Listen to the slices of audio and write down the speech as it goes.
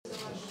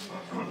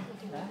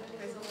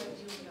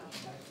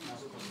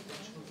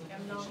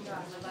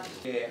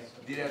É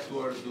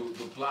diretor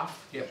do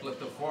PLAF, que é a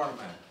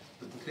plataforma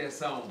de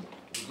proteção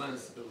dos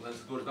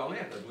lançadores de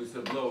alerta, dos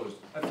whistleblowers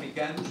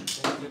africanos,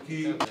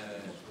 que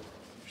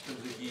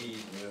estamos aqui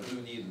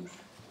reunidos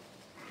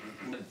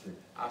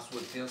à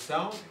sua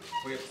detenção.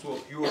 Foi a pessoa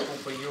que o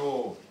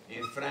acompanhou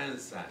em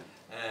França.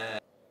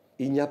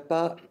 Il n'y a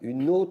pas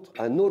un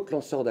autre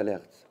lanceur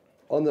d'alerte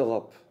en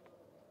Europe,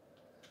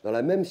 dans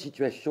la même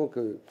situation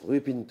que Rui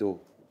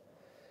Pinto,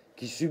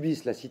 qui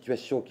subissent la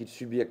situation qu'il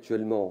subit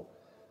actuellement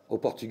au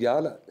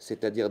Portugal,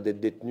 c'est-à-dire d'être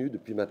détenu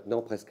depuis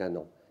maintenant presque un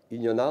an. Il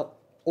n'y en a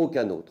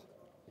aucun autre.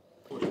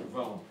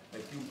 Vão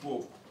aqui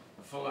pouco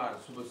falar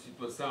sobre a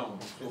situação,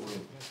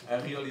 sobre a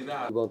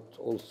realidade. I want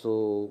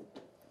also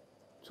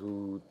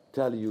to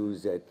tell you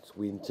that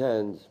we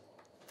intend,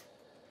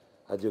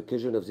 at the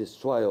occasion of this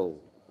trial,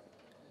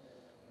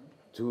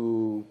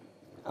 to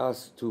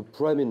ask two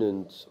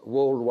prominent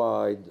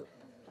worldwide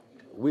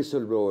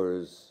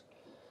whistleblowers,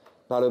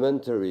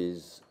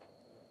 parliamentaries,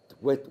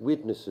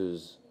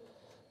 witnesses,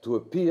 to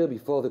appear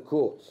before the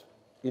court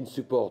in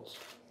support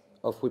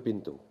of Rui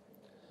Pinto.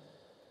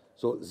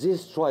 So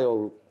this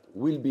trial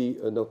will be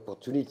an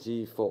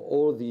opportunity for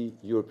all the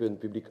European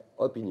public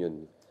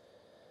opinion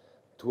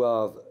to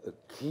have a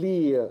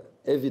clear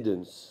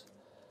evidence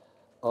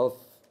of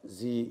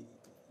the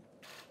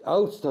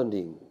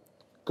outstanding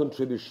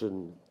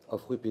contribution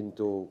of Rui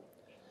Pinto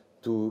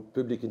to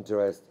public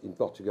interest in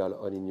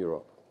Portugal and in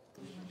Europe.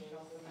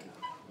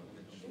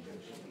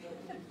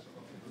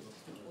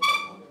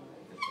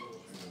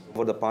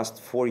 Over the past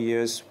 4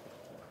 years,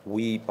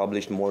 we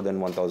published more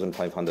than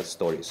 1,500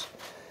 stories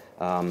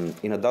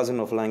in a dozen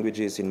of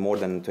languages in more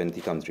than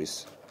 20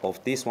 countries. Of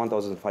these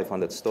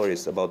 1,500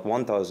 stories, about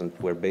 1,000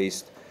 were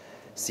based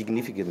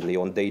significantly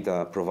on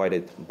data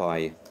provided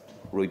by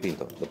Rui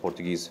Pinto, the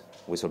Portuguese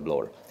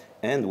whistleblower,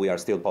 and we are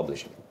still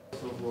publishing.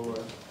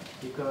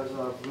 Because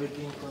of Rui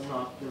Pinto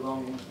not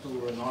belonging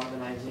to an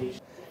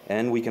organization.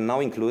 And we can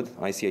now include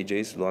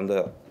ICIJ's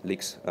Luanda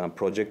Leaks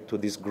project to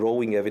this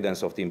growing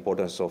evidence of the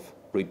importance of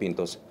Rui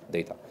Pinto's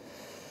data.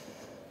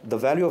 The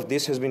value of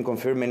this has been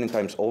confirmed many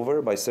times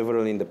over by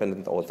several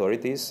independent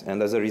authorities,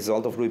 and as a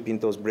result of Rui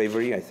Pinto's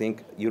bravery, I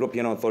think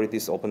European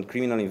authorities opened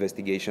criminal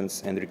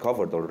investigations and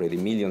recovered already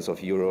millions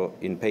of euro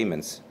in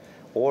payments,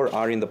 or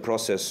are in the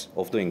process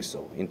of doing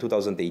so. In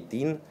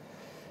 2018,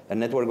 a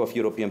network of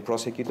European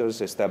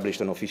prosecutors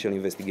established an official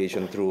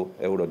investigation through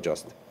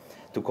Eurojust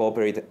to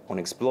cooperate on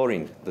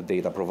exploring the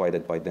data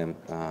provided by them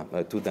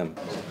to them.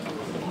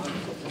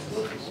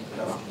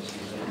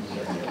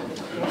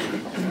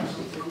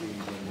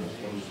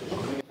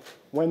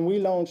 When we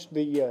launched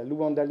the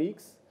Luanda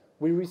Leaks,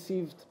 we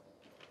received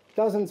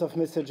dozens of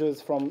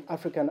messages from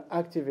African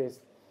activists,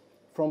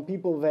 from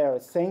people there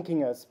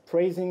thanking us,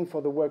 praising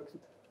for the work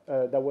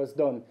that was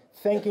done,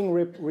 thanking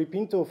Rui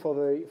Pinto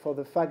for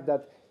the fact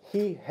that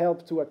he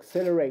helped to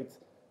accelerate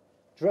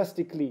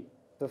drastically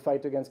the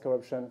fight against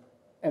corruption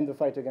and the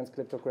fight against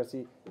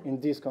kleptocracy in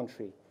this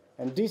country.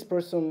 And this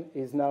person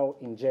is now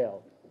in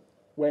jail.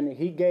 When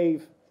he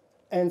gave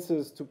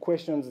answers to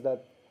questions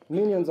that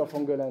millions of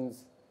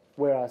Angolans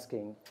were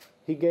asking,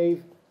 he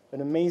gave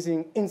an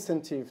amazing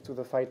incentive to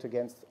the fight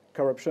against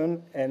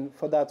corruption, and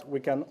for that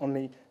we can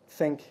only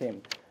thank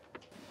him.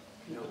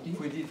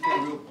 Foi dito que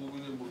eu, pelo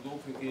William Bourdon,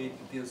 foi que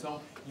a detenção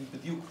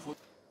impediu que fosse.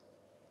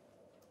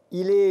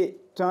 Il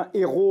est un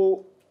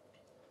héros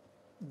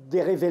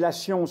des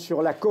révélations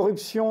sur la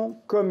corruption,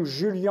 comme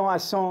Julian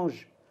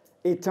Assange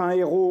est un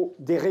héros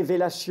des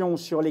révélations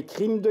sur les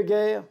crimes de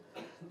guerre,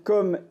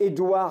 comme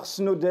Edward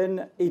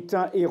Snowden est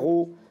un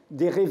héros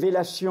des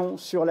révélations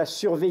sur la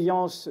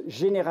surveillance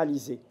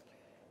généralisée.